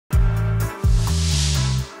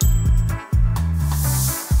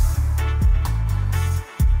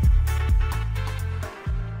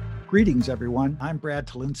Greetings, everyone. I'm Brad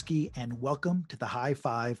Tolinsky, and welcome to the High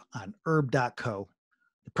Five on Herb.co.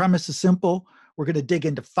 The premise is simple. We're going to dig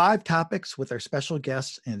into 5 topics with our special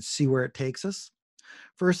guests and see where it takes us.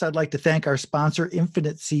 First, I'd like to thank our sponsor,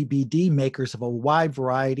 Infinite CBD, makers of a wide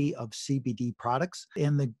variety of CBD products.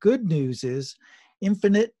 And the good news is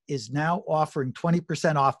Infinite is now offering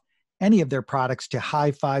 20% off any of their products to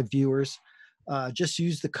High Five viewers. Just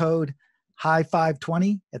use the code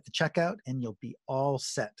HIGH520 at the checkout and you'll be all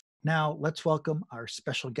set. Now, let's welcome our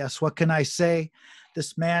special guest. What can I say?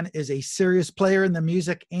 This man is a serious player in the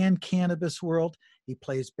music and cannabis world. He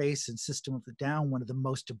plays bass in System of a Down, one of the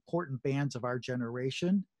most important bands of our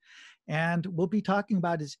generation. And we'll be talking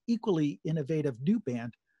about his equally innovative new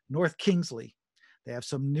band, North Kingsley. They have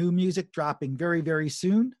some new music dropping very, very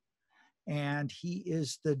soon. And he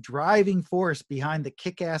is the driving force behind the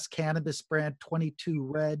kick-ass cannabis brand 22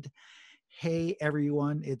 Red. Hey,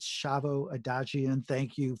 everyone, it's Shavo Odadjian.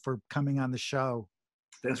 Thank you for coming on the show.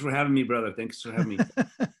 Thanks for having me, brother. Thanks for having me.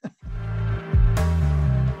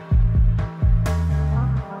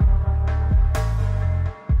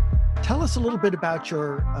 Tell us a little bit about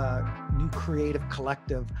your new creative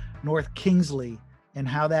collective, North Kingsley, and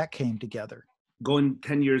how that came together. Going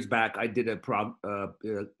 10 years back, I did a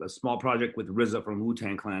small project with RZA from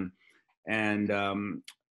Wu-Tang Clan. And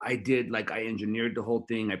I engineered the whole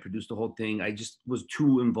thing. I produced the whole thing. I just was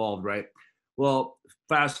too involved, right? Well,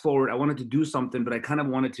 fast forward, I wanted to do something, but I kind of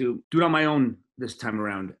wanted to do it on my own this time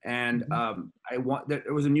around. And there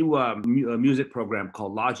was a new music program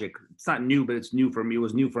called Logic. It's not new, but it's new for me. It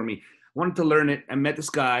was new for me. I wanted to learn it. I met this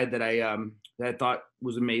guy that I thought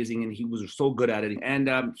was amazing, and he was so good at it. And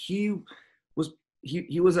he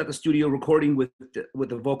was at the studio recording with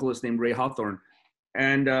a vocalist named Ray Hawthorne.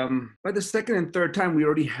 And by the second and third time, we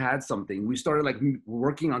already had something. We started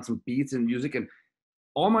working on some beats and music, and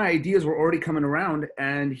all my ideas were already coming around,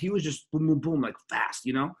 and he was just boom, boom, boom, like fast,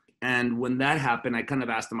 you know? And when that happened, I kind of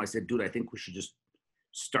asked him, I said, dude, I think we should just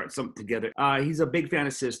start something together. He's a big fan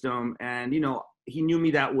of System, and, he knew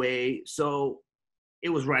me that way. So it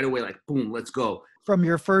was right away like, boom, let's go. From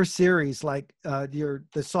your first series, the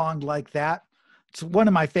song Like That, it's one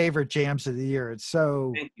of my favorite jams of the year. It's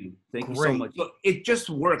so Thank you so much. So it just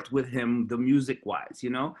worked with him, the music wise,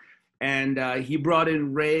 and he brought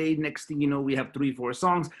in Ray. Next thing you know, we have 3-4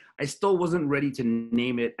 songs. I still wasn't ready to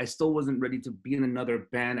name it. I still wasn't ready to be in another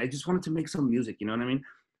band. I just wanted to make some music, you know what I mean?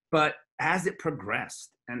 But as it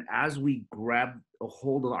progressed and as we grabbed a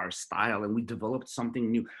hold of our style and we developed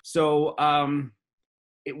something new, so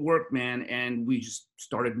it worked, man. And we just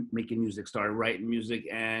started making music, started writing music.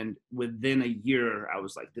 And within a year, I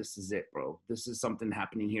was like, this is it, bro. This is something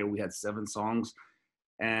happening here. We had 7 songs,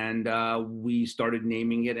 and we started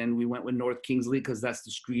naming it, and we went with North Kingsley because that's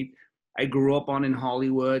the street I grew up on in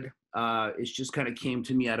Hollywood. It just kind of came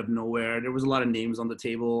to me out of nowhere. There was a lot of names on the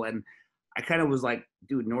table, and I kind of was like,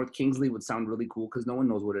 dude, North Kingsley would sound really cool because no one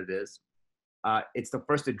knows what it is. It's the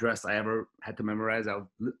first address I ever had to memorize.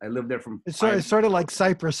 I lived there from. It's sort of like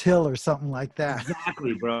Cypress Hill or something like that.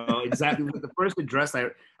 Exactly, bro. Exactly. The first address I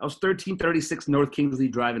was 1336 North Kingsley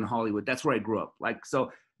Drive in Hollywood. That's where I grew up.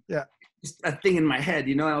 Yeah. Just a thing in my head,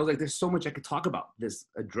 and I was like, there's so much I could talk about this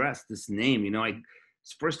address, this name.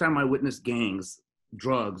 It's the first time I witnessed gangs,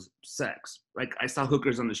 drugs, sex. Like, I saw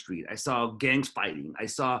hookers on the street. I saw gangs fighting. I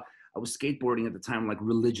was skateboarding at the time, like,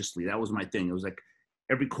 religiously. That was my thing. It was like,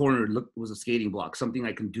 every corner was a skating block, something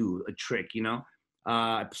I can do, a trick,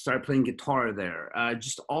 I started playing guitar there,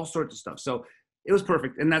 just all sorts of stuff. So it was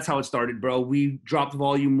perfect. And that's how it started, bro. We dropped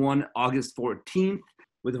volume 1 August 14th.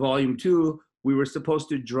 With volume 2, we were supposed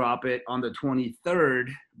to drop it on the 23rd,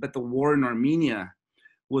 but the war in Armenia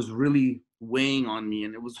was really weighing on me.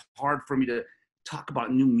 And it was hard for me to talk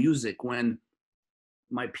about new music when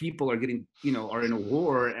my people are getting, are in a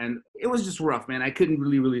war. And it was just rough, man. I couldn't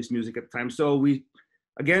really release music at the time. So we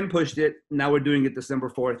again pushed it. Now we're doing it December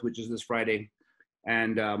 4th, which is this Friday.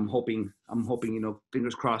 And I'm hoping,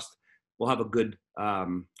 fingers crossed, we'll have a good,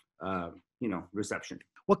 reception.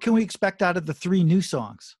 What can we expect out of the 3 new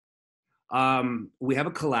songs? We have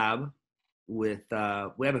a collab with,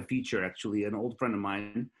 we have a feature, actually. An old friend of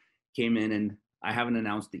mine came in, and I haven't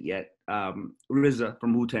announced it yet. RZA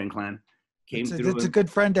from Wu-Tang Clan came through. It's a good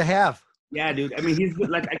friend to have. Yeah, dude. I mean, he's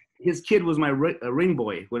his kid was my ring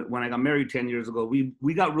boy when I got married 10 years ago.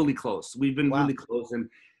 We got really close. We've been really close, and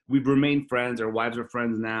we've remained friends. Our wives are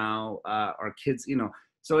friends now. Our kids,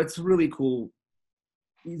 so it's really cool.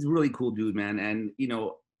 He's a really cool dude, man. And,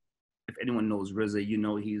 if anyone knows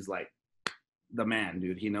RZA, he's like the man,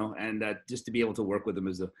 dude, and just to be able to work with him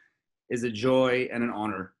is a joy and an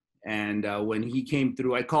honor. And when he came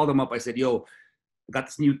through, I called him up. I said, yo, I got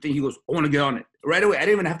this new thing. He goes, I want to get on it. Right away. I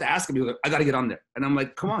didn't even have to ask him. He was like, I got to get on there. And I'm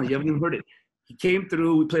like, come on, you haven't even heard it. He came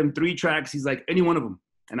through. We played him 3 tracks. He's like, any one of them.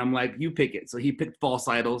 And I'm like, you pick it. So he picked False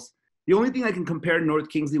Idols. The only thing I can compare North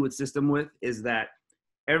Kingsley with System with is that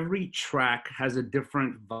every track has a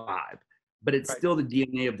different vibe, but it's still the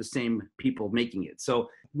DNA of the same people making it. So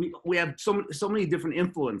we have so many different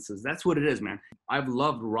influences. That's what it is, man. I've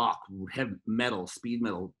loved rock, heavy metal, speed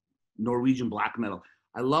metal, Norwegian black metal.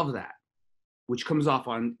 I love that, which comes off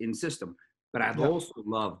in System. But I've also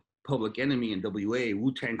loved Public Enemy and WA,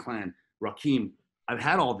 Wu-Tang Clan, Rakim. I've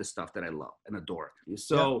had all this stuff that I love and adore.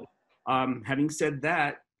 So having said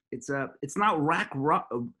that, it's not rap rock.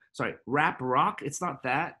 It's not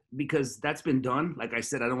that, because that's been done. Like I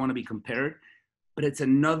said, I don't want to be compared, but it's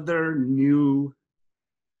another new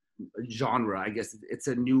genre. I guess it's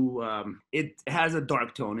a new, it has a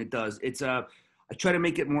dark tone. It does. I try to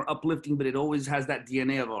make it more uplifting, but it always has that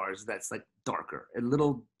DNA of ours that's like darker, a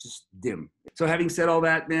little just dim. So having said all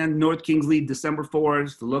that, man, North Kingsley, December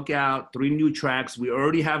 4th, look out, 3 new tracks. We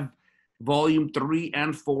already have volume 3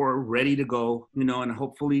 and 4 ready to go, and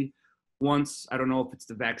hopefully once, I don't know if it's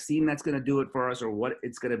the vaccine that's going to do it for us or what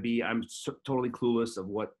it's going to be. I'm totally clueless of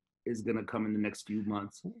what is going to come in the next few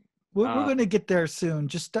months. We're going to get there soon.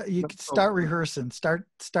 Just you can start rehearsing, start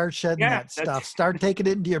shedding that stuff, start taking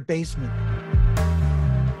it into your basement.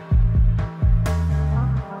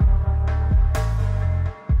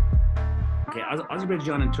 Okay,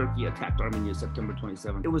 Azerbaijan and Turkey attacked Armenia September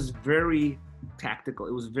 27th. It was very tactical.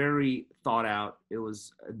 It was very thought out. It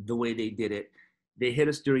was the way they did it. They hit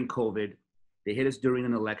us during COVID. They hit us during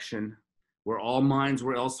an election where all minds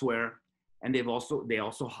were elsewhere. And they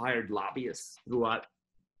also hired lobbyists throughout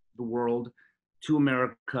the world to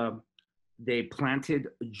America. They planted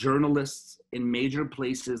journalists in major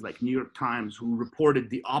places like New York Times who reported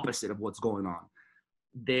the opposite of what's going on.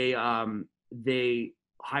 They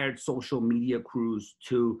hired social media crews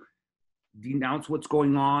to denounce what's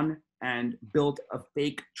going on and built a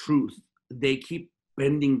fake truth. They keep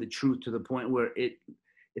bending the truth to the point where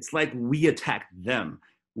it's like we attacked them.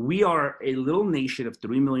 We are a little nation of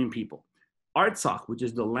 3 million people. Artsakh, which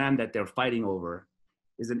is the land that they're fighting over,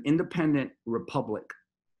 is an independent republic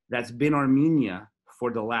that's been Armenia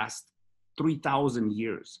for the last 3,000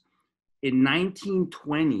 years. In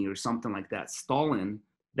 1920 or something like that, Stalin,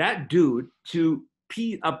 that dude, to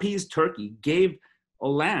appease Turkey, gave a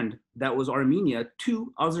land that was Armenia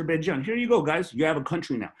to Azerbaijan. Here you go, guys. You have a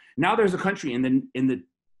country now. Now there's a country. And then in the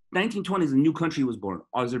 1920s, a new country was born,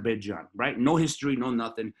 Azerbaijan, right? No history, no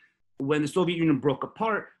nothing. When the Soviet Union broke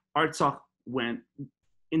apart, Artsakh went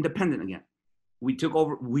independent again. We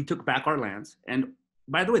took back our lands. And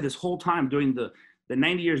by the way, this whole time during the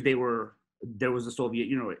 90 years there was a Soviet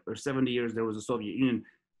Union, or 70 years there was a Soviet Union,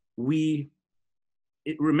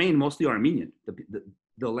 it remained mostly Armenian,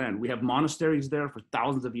 the land. We have monasteries there for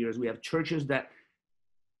thousands of years. We have churches that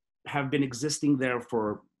have been existing there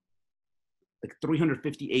for like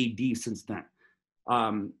 350 AD since then.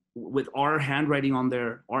 With our handwriting on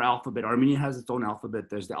there, our alphabet. Armenia has its own alphabet.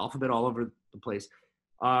 There's the alphabet all over the place.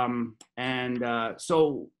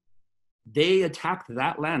 So they attacked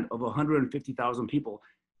that land of 150,000 people.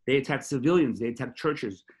 They attacked civilians. They attacked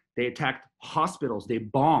churches. They attacked hospitals. They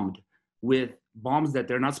bombed with bombs that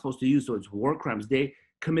they're not supposed to use. So it's war crimes. They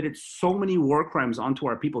committed so many war crimes onto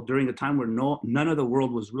our people during a time where none of the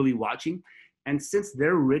world was really watching. And since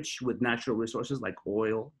they're rich with natural resources like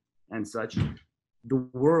oil and such, the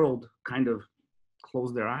world kind of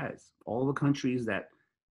closed their eyes. All the countries that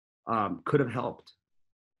could have helped,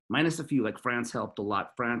 minus a few, like France helped a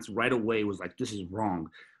lot. France right away was like, this is wrong.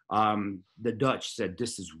 The Dutch said,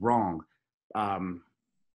 this is wrong.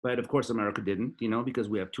 But of course, America didn't, because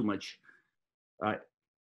we have too much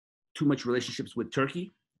relationships with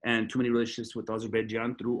Turkey and too many relationships with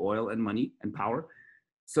Azerbaijan through oil and money and power.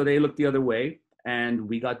 So they looked the other way and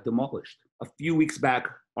we got demolished. A few weeks back,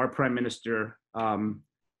 our prime minister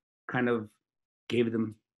kind of gave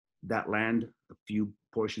them that land, a few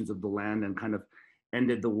portions of the land, and kind of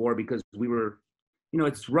ended the war because we were,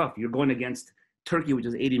 it's rough. You're going against Turkey, which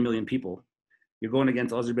is 80 million people. You're going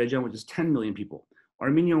against Azerbaijan, which is 10 million people.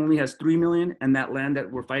 Armenia only has 3 million, and that land that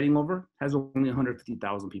we're fighting over has only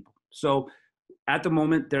 150,000 people. So at the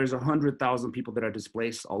moment, there's 100,000 people that are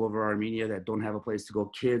displaced all over Armenia that don't have a place to go.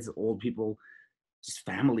 Kids, old people, just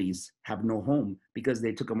families have no home because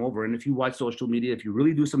they took them over. And if you watch social media, if you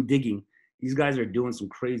really do some digging, these guys are doing some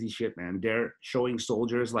crazy shit, man. They're showing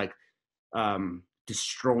soldiers like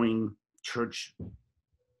destroying church,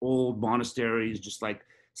 old monasteries, just like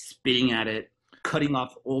spitting at it. cutting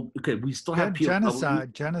off old. Okay, we still have POW.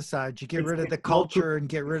 Genocide. You get It's rid of the culture and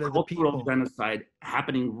get rid of the cultural people. genocide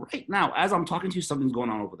happening right now. As I'm talking to you, something's going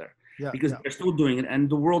on over there Yeah, because yeah. they're still doing it, and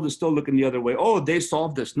the world is still looking the other way. Oh, they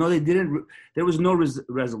solved this. No, they didn't. There was no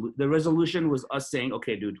resolution. The resolution was us saying,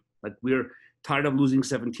 okay, dude, like we're tired of losing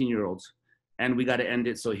 17-year-olds, and we got to end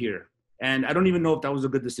it. So here, and I don't even know if that was a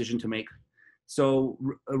good decision to make. So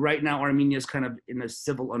right now, Armenia is kind of in a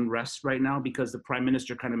civil unrest right now because the prime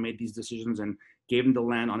minister kind of made these decisions and gave him the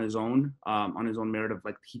land on his own merit of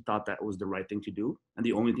like he thought that was the right thing to do and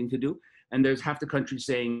the only thing to do. And there's half the country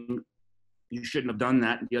saying you shouldn't have done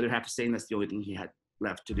that, and the other half is saying that's the only thing he had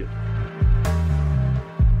left to do.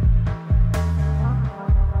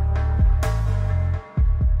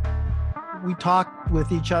 We talked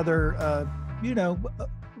with each other,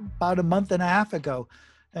 about a month and a half ago,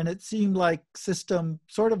 and it seemed like system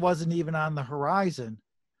sort of wasn't even on the horizon.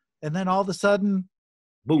 And then all of a sudden,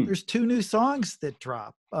 boom, there's 2 new songs that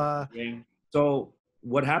drop. Yeah. So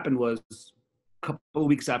what happened was a couple of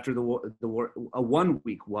weeks after the war, 1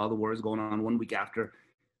 week while the war is going on, 1 week after,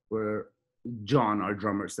 where John, our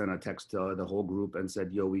drummer, sent a text to the whole group and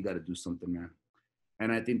said, yo, we got to do something, man.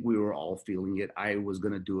 And I think we were all feeling it. I was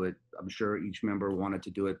going to do it. I'm sure each member wanted to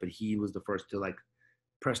do it, but he was the first to like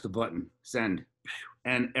press the button, send.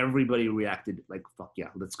 And everybody reacted like, fuck yeah,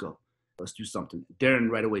 let's go. Let's do something. Darren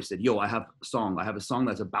right away said, yo, I have a song. I have a song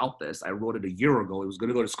that's about this. I wrote it a year ago. It was going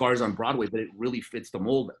to go to Scars on Broadway, but it really fits the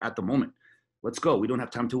mold at the moment. Let's go. We don't have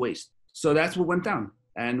time to waste. So that's what went down.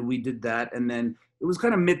 And we did that. And then it was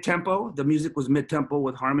kind of mid-tempo. The music was mid-tempo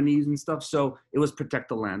with harmonies and stuff. So it was Protect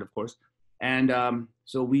the Land, of course. And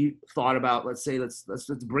so we thought about, let's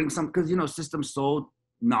bring some, because, system's so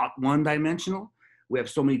not one-dimensional. We have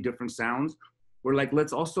so many different sounds. We're like,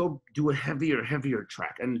 let's also do a heavier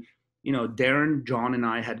track. And, Darren, John, and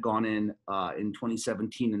I had gone in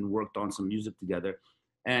 2017 and worked on some music together.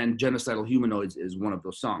 And Genocidal Humanoids is one of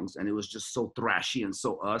those songs. And it was just so thrashy and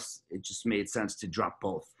so us, it just made sense to drop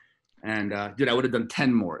both. And dude, I would have done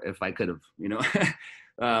 10 more if I could have,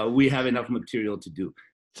 we have enough material to do.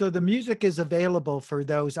 So the music is available for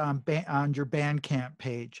those on your Bandcamp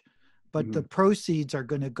page, but the proceeds are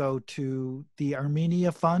going to go to the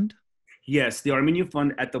Armenia Fund? Yes, the Armenia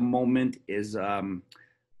Fund at the moment is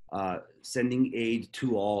sending aid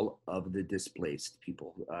to all of the displaced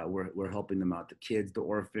people. We're helping them out, the kids, the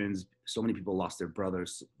orphans. So many people lost their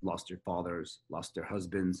brothers, lost their fathers, lost their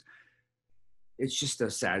husbands. It's just a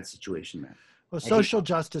sad situation, man. Well, social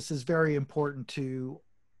justice is very important to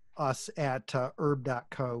us at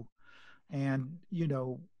herb.co. And,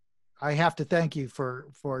 I have to thank you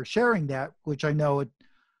for sharing that, which I know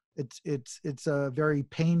it's a very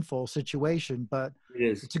painful situation, but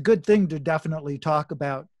it's a good thing to definitely talk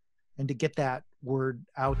about and to get that word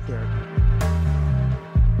out there.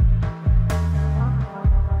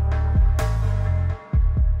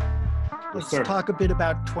 Let's talk a bit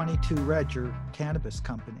about 22 Red, your cannabis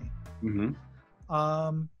company.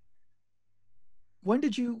 Mm-hmm. When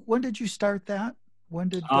did you start that? When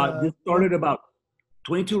did this started about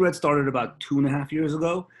 22 Red started about 2.5 years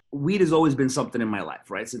ago. Weed has always been something in my life,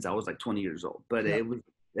 right? Since I was like 20 years old. But it was,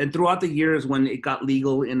 and throughout the years when it got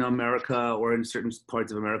legal in America or in certain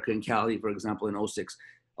parts of America, in Cali, for example, in 2006,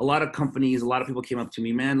 a lot of companies, a lot of people came up to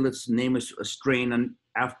me, man, let's name a strain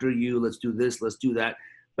after you. Let's do this, let's do that.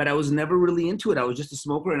 But I was never really into it. I was just a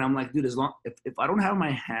smoker. And I'm like, dude, if I don't have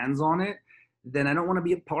my hands on it, then I don't want to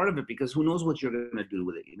be a part of it, because who knows what you're going to do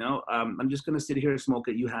with it, I'm just going to sit here and smoke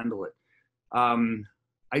it. You handle it.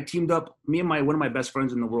 I teamed up, me and one of my best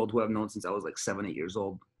friends in the world who I've known since I was like 7, 8 years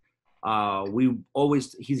old.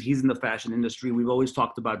 He's in the fashion industry. We've always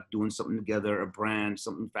talked about doing something together, a brand,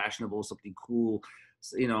 something fashionable, something cool,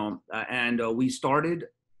 and we started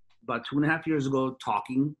about 2.5 years ago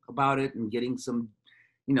talking about it and getting some,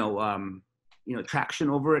 traction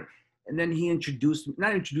over it. And then he reintroduced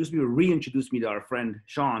me to our friend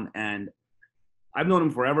Sean. And I've known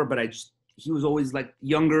him forever, but he was always like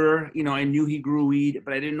younger. I knew he grew weed,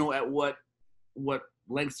 but I didn't know at what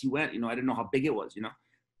lengths he went. I didn't know how big it was.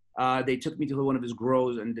 They took me to one of his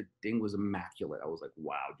grows, and the thing was immaculate. I was like,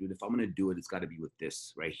 wow, dude, if I'm gonna do it, it's got to be with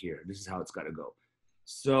this right here. This is how it's got to go.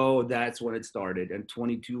 So that's when it started. And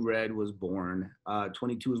 22 Red was born.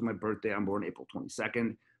 22 was my birthday. I'm born April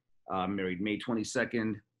 22nd. Married May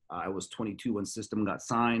 22nd. I was 22 when System got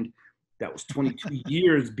signed. That was 22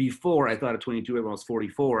 years before I thought of 22 when I was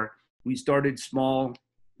 44. We started small.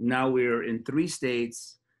 Now we're in 3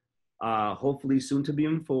 states, hopefully soon to be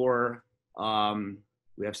in 4.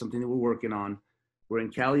 We have something that we're working on. We're in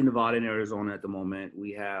Cali, Nevada, and Arizona at the moment.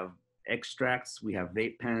 We have extracts. We have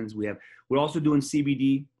vape pens. We're also doing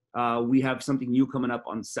CBD We have something new coming up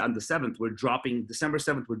on the 7th. We're dropping December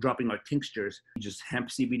 7th. We're dropping our tinctures, just hemp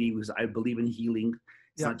CBD, because I believe in healing.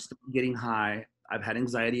 It's not just getting high. I've had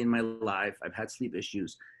anxiety in my life. I've had sleep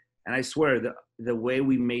issues. And I swear the way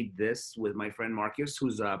we made this with my friend Marcus,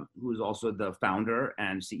 who's also the founder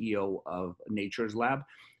and CEO of Nature's Lab,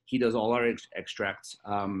 he does all our extracts.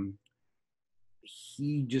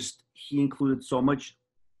 He included so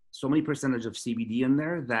many percentage of CBD in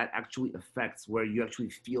there that actually affects where you actually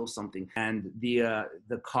feel something. And the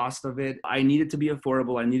cost of it, I need it to be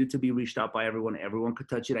affordable. I need it to be reached out by everyone. Everyone could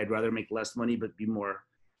touch it. I'd rather make less money, but be more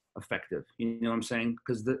effective. You know what I'm saying?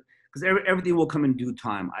 Because everything will come in due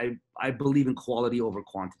time. I believe in quality over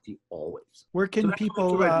quantity always. Where can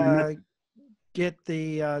people get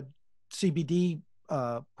the CBD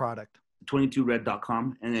product?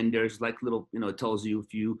 22red.com. And then there's like little, it tells you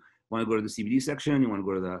if you want to go to the CBD section, you want to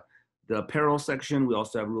go to the apparel section. We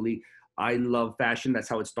also have I love fashion. That's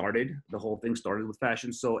how it started. The whole thing started with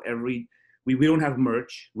fashion. So we don't have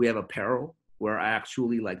merch. We have apparel where I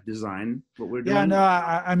actually like design what we're doing. Yeah, no,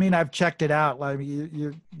 I mean, I've checked it out. Like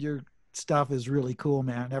your stuff is really cool,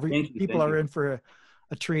 man. People are in for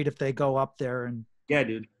a treat if they go up there and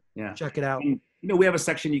dude. Yeah. Check it out. And, we have a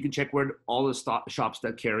section you can check where all the shops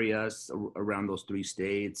that carry us around those 3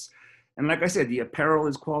 states. And like I said, the apparel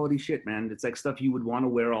is quality shit, man. It's like stuff you would want to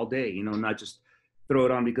wear all day, not just throw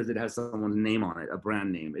it on because it has someone's name on it, a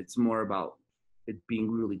brand name. It's more about it being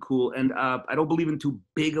really cool. And I don't believe in too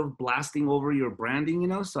big of blasting over your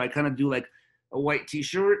branding, so I kind of do like a white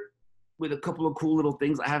t-shirt with a couple of cool little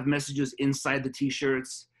things. I have messages inside the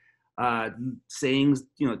t-shirts, sayings,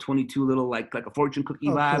 22 little like a fortune cookie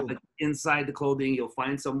vibe, cool. Like inside the clothing you'll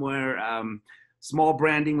find somewhere. Small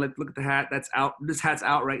branding, like look at the hat that's out. This hat's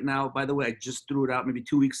out right now, by the way. I just threw it out maybe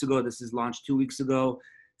 2 weeks ago. This is launched 2 weeks ago.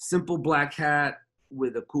 Simple black hat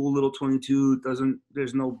with a cool little 22.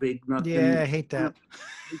 There's no big nothing. Yeah, I hate that.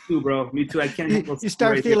 Me too, bro. Me too. I can't. You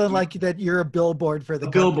start feeling like that you're a billboard for the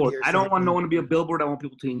billboard. I don't want no one to be a billboard. I want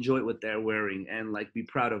people to enjoy what they're wearing and like be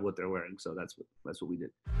proud of what they're wearing. So that's what we did.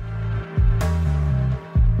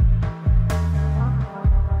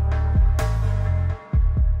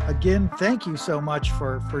 Again, thank you so much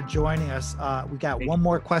for joining us. We got one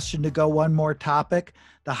more question to go, one more topic.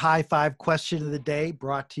 The high five question of the day,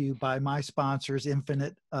 brought to you by my sponsors,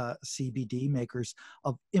 Infinite CBD, makers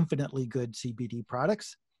of infinitely good CBD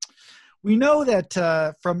products. We know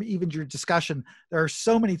that from even your discussion, there are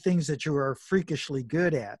so many things that you are freakishly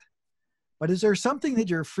good at. But is there something that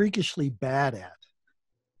you're freakishly bad at?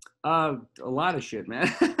 A lot of shit,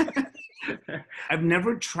 man. I've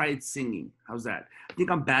never tried singing. How's that? I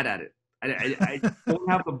think I'm bad at it. I don't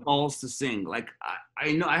have the balls to sing. Like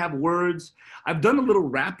I know I have words. I've done a little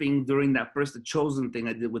rapping during that first The Chosen thing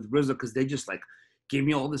I did with RZA because they just like gave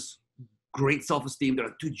me all this great self-esteem. They're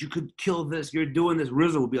like, dude, you could kill this. You're doing this.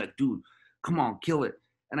 RZA would be like, dude, come on, kill it.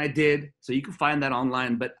 And I did. So you can find that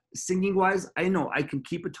online. But singing wise, I know I can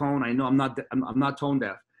keep a tone. I know I'm not tone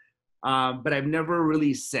deaf. But I've never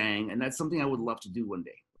really sang, and that's something I would love to do one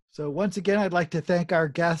day. So once again, I'd like to thank our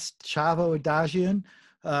guest, Shavo Odadjian,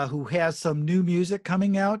 who has some new music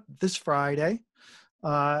coming out this Friday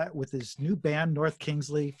with his new band, North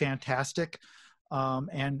Kingsley. Fantastic.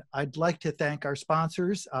 And I'd like to thank our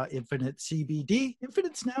sponsors, Infinite CBD.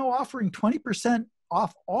 Infinite's now offering 20%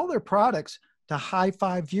 off all their products to High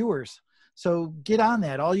Five viewers. So get on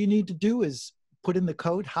that. All you need to do is put in the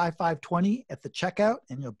code HIGH520 at the checkout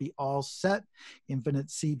and you'll be all set. Infinite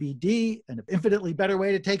CBD, an infinitely better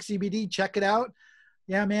way to take CBD. Check it out.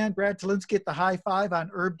 Yeah, man, Brad Talinsky at the High Five on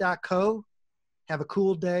herb.co. Have a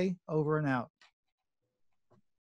cool day. Over and out.